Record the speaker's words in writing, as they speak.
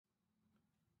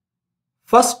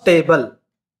First table.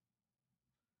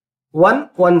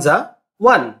 1 ones are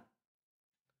 1.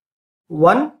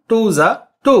 1 twos are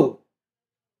 2.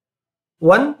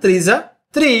 1 threes are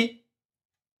 3.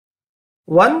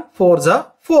 1 fours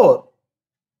are 4.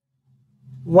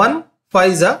 1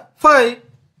 fives are 5.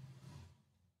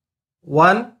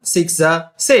 1 six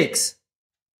are 6.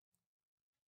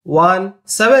 1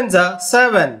 sevens are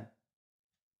 7.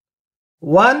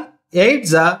 1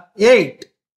 eights are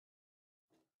 8.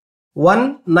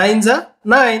 1 nines are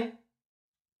 9.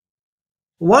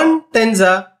 1 tens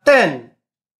are 10.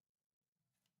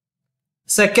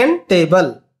 Second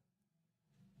table.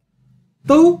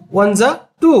 2 ones are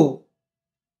 2.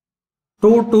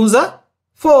 2 twos are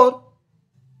 4.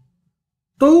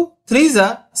 2 threes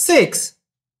are 6.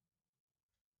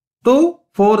 2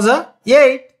 fours are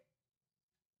 8.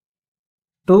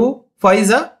 2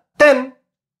 fives are 10.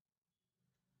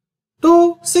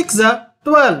 2 sixes are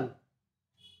 12.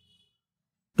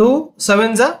 2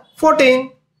 sevens are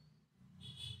 14.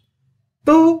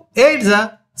 2 eights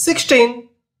are 16.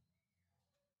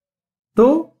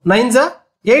 2 nines are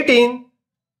 18.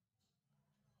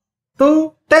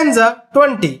 2 tens are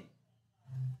 20.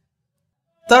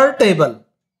 Third table.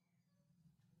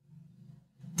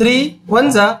 3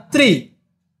 ones are 3.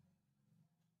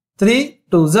 3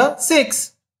 twos are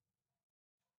 6.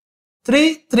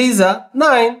 3 threes are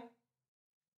 9.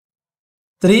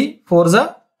 3 fours are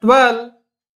 12.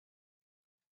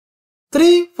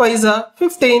 3 fives are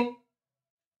 15.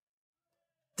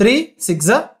 3 sixes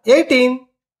are 18.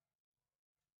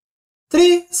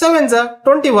 3 sevens are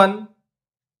 21.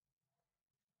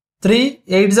 3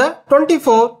 eights are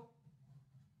 24.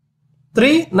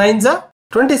 3 nines are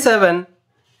 27.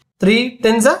 3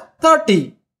 tens are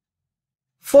 30.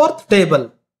 Fourth table.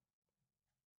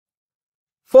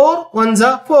 4 ones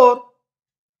are 4.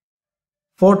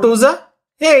 4 twos are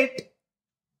 8.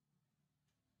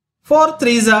 4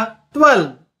 threes are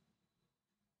 12.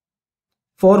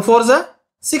 4 fours are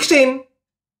 16.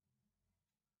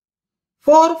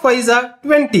 4 fives are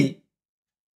 20.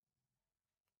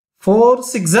 4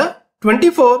 sixes are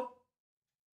 24.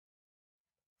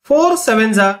 4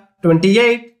 sevens are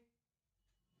 28.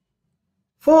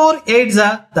 4 eights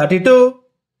are 32.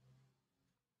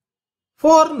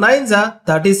 4 nines are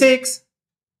 36.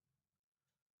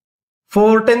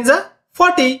 4 tens are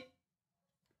 40.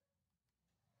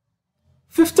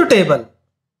 Fifth table.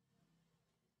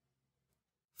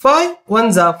 5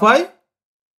 ones are 5.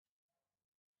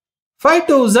 5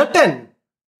 twos are 10.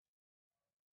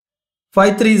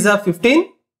 5 threes are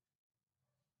 15.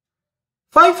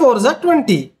 5 fours are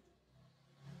 20.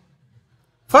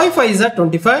 5 fives are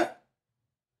 25.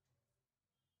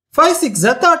 5 sixes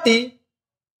are 30.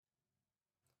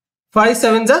 5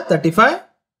 sevens are 35.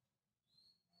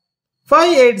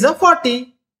 5 eights are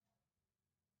 40.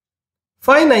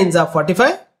 5 nines are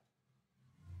 45.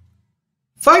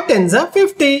 5 tens are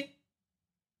 50.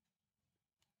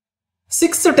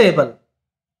 Sixth table.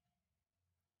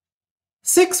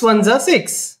 6 ones are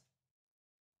 6.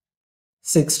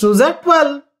 6 twos are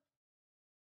 12.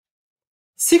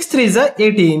 6 threes are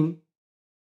 18.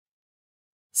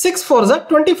 6 fours are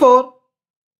 24.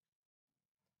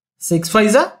 6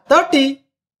 fives are 30.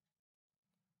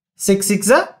 6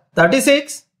 sixes are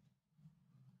 36.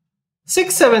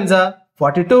 6 sevens are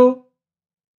 42.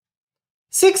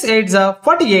 6 eights are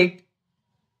 48.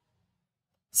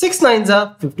 6 nines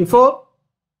are 54.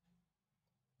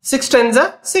 6 tens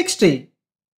are 60.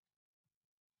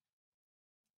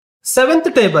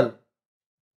 Seventh table.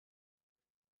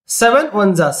 7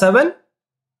 ones are 7.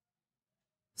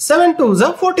 7 twos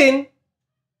are 14.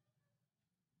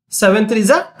 7 threes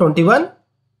are 21.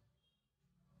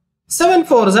 7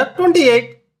 fours are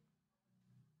 28.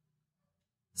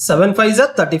 7 fives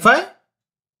are 35.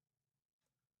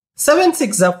 7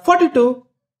 sixes are 42.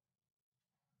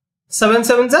 7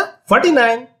 sevens are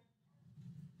 49.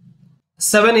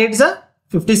 7 eights are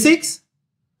 56.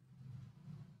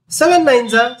 7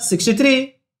 nines are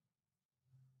 63.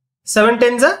 7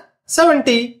 tens are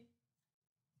 70.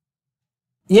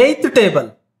 Eighth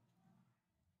table.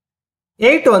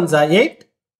 8 ones are 8.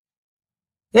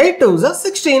 8 twos are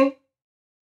 16.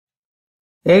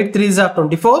 8 threes are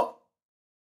 24.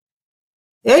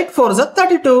 8 fours are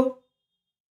 32.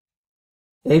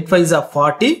 8 fives are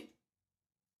 40.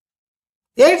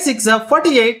 8 sixes are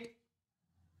 48.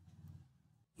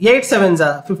 8 sevens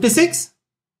are 56.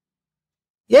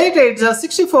 8 eights are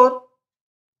 64.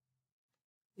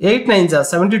 8 nines are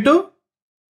 72.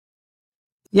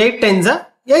 8 tens are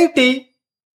 80.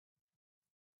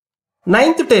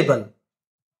 Ninth table.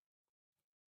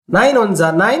 9 ones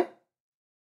are 9.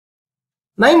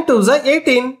 9 twos are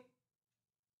 18.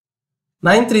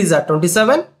 9 3s are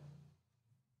 27.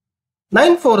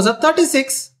 9 4s are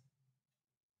 36.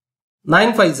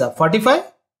 9 5s are 45.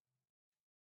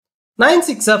 9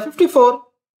 6s are 54.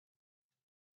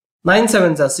 9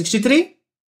 7s are 63.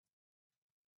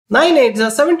 9 8s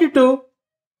are 72.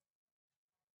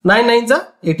 9 9s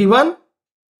are 81.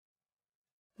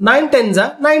 9 10s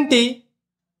are 90.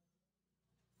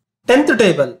 10th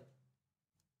table.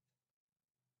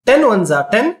 10 1s are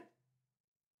 10.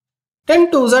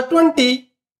 10 2s are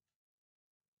 20.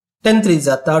 10 3s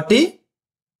are 30.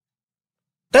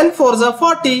 10 4s are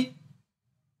 40.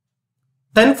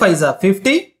 10 5s are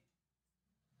 50.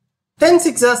 10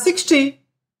 6s are 60.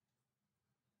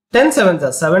 10 7s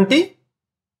are 70.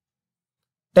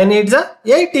 10 8s are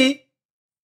 80.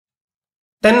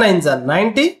 10 9s are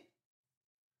 90.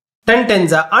 10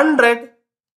 10s are 100.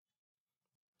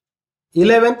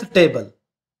 11th table.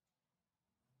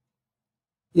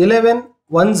 11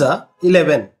 1s are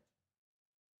 11.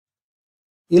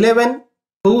 11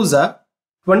 2s are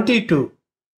 22.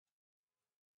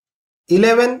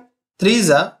 11 3s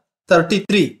are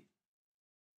 33.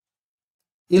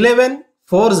 11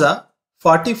 4s are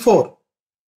 44.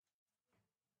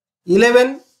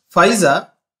 11 5s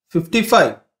are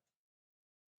 55.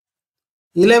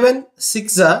 11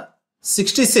 6s are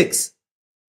 66.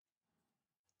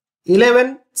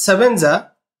 11 7s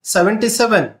are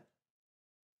 77.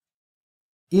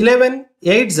 11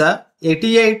 8s are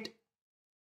 88.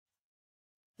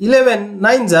 11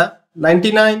 9s are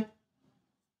 99.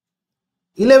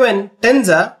 11 10s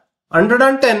are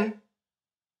 110.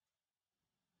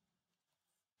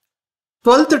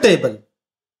 12th table.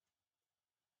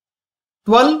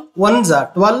 12 1s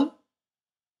are 12.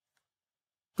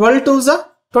 12 2s are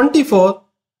 24.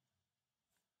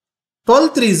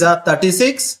 12 3s are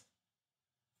 36.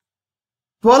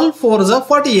 12 4s are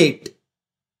 48.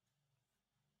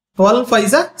 12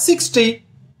 5s are 60.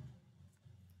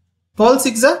 12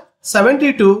 6s are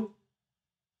 72.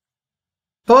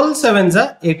 12 7s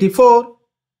are 84.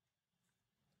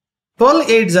 12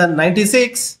 8s are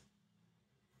 96.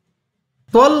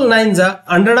 12 9s are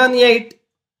 108.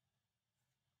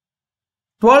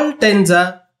 12 10s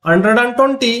are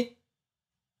 120.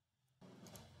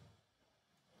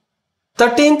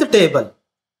 13th table.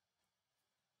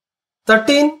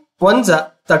 13 1s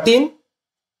are 13.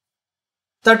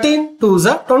 13 2s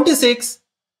are 26.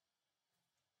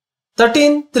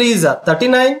 13 3s are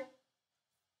 39.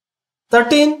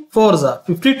 13 4s are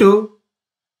 52.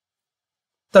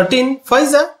 13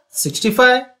 5s are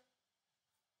 65.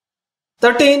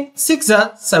 13 6s are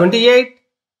 78.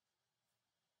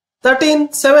 13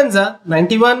 7s are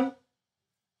 91.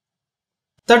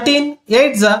 13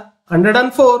 8s are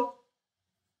 104.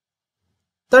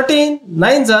 13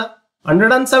 9s are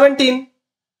 117.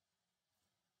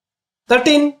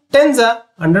 13 10s are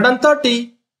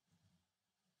 130.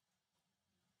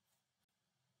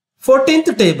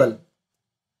 14th table.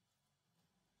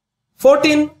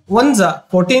 14 1s are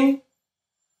 14.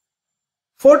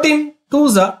 14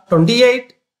 2s are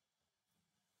 28.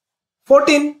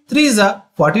 14 3s are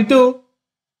 42.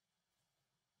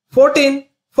 14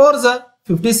 4s are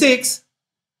 56.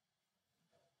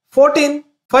 14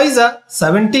 5s are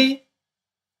 70.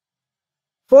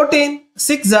 14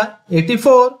 6s are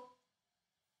 84.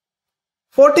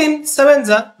 14 7s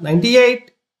are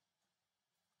 98.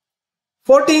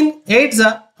 14 8s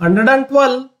are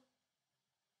 112.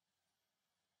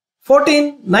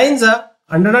 14 9s are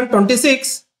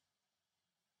 126.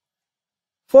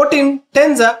 14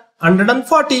 10s are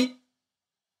 140.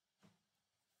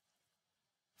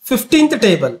 15th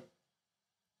table.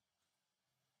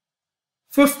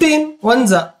 15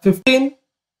 1s are 15.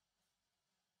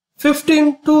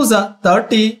 15 2s are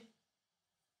 30.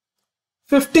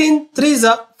 15 3s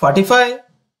are 45.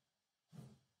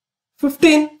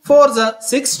 15 4s are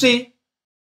 60.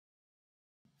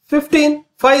 15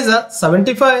 5s are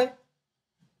 75.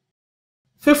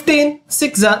 15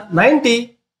 6s are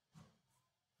 90.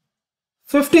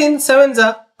 15 7s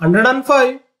are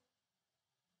 105.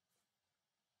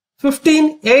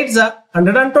 15 8s are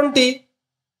 120.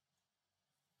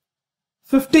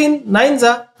 15 9s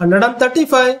are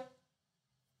 135.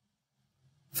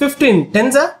 15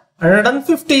 10s are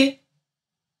 150.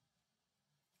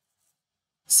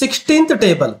 16th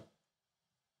table.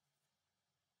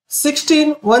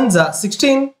 16 1s are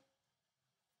 16.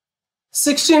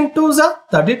 16 2s are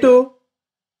 32.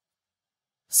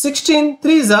 16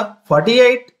 3s are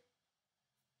 48.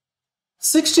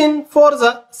 16 4s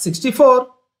are 64.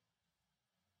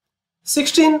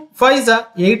 16 5s are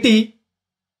 80.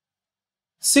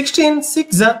 16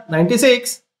 6s are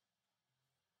 96.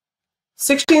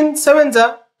 16 7s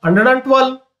are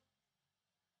 112.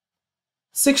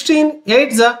 16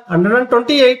 8s are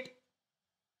 128.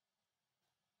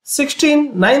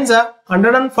 16 9s are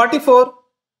 144.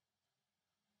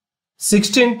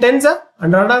 16 10s are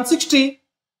 160.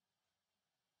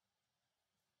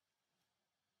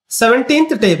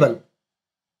 17th table.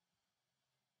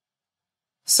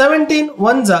 17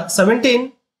 1s are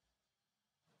 17.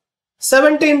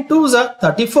 17 2s are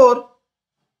 34.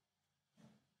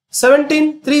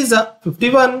 17 3s are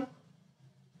 51.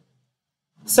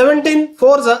 17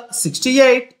 4s are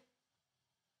 68.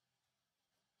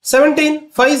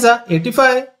 17 5s are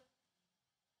 85.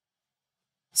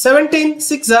 17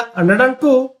 6s are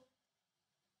 102.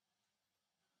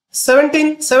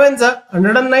 17 7s are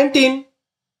 119.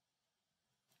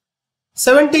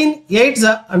 17 8s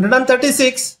are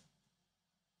 136.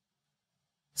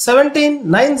 17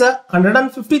 9s are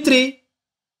 153.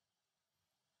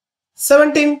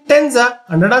 17 10s are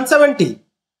 170.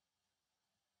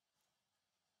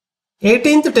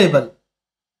 18th table.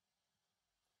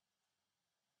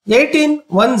 18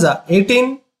 1s are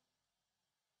 18.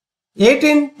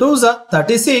 18 2s are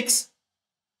 36.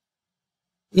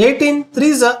 18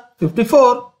 3s are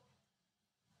 54.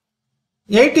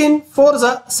 18 4s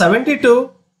are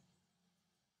 72.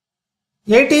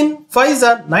 18 5s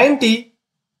are 90.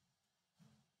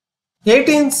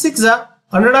 18 6s are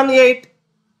 108.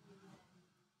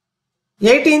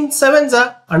 18 7s are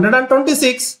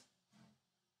 126.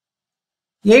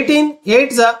 18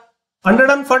 8s are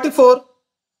 144.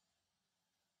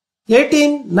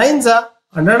 18 9s are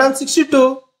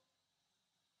 162.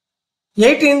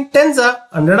 18 10s are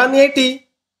 180.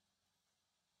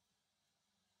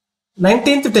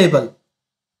 19th table.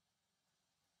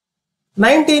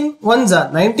 19 1s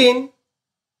are 19.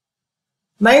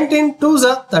 19 2s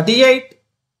are 38.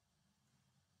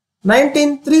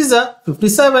 19 3s are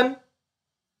 57.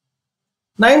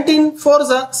 19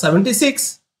 4s are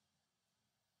 76.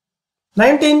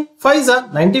 19 5s are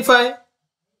 95.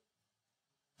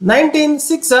 19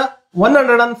 6s are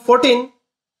 114.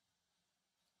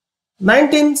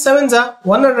 19 7s are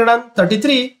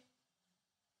 133.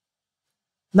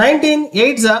 19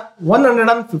 8s are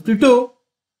 152.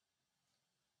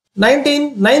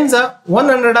 19 9s are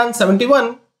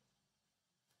 171.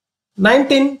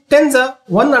 19 10s are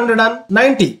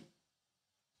 190.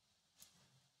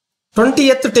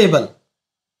 20th table.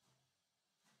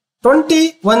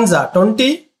 20 1s are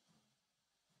 20.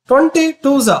 20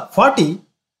 2s are 40.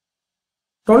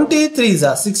 20 3s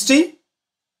are 60.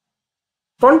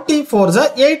 20 4s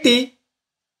are 80.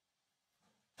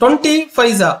 20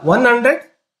 5s are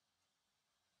 100.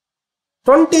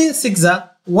 26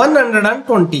 are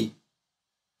 120.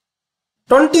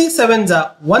 27s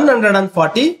are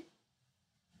 140.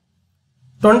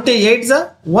 28s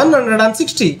are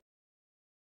 160.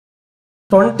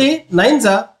 29s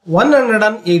are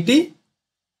 180.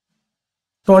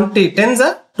 20 10s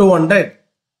are 200.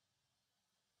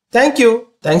 Thank you.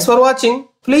 Thanks for watching.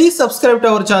 Please subscribe to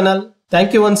our channel.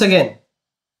 Thank you once again.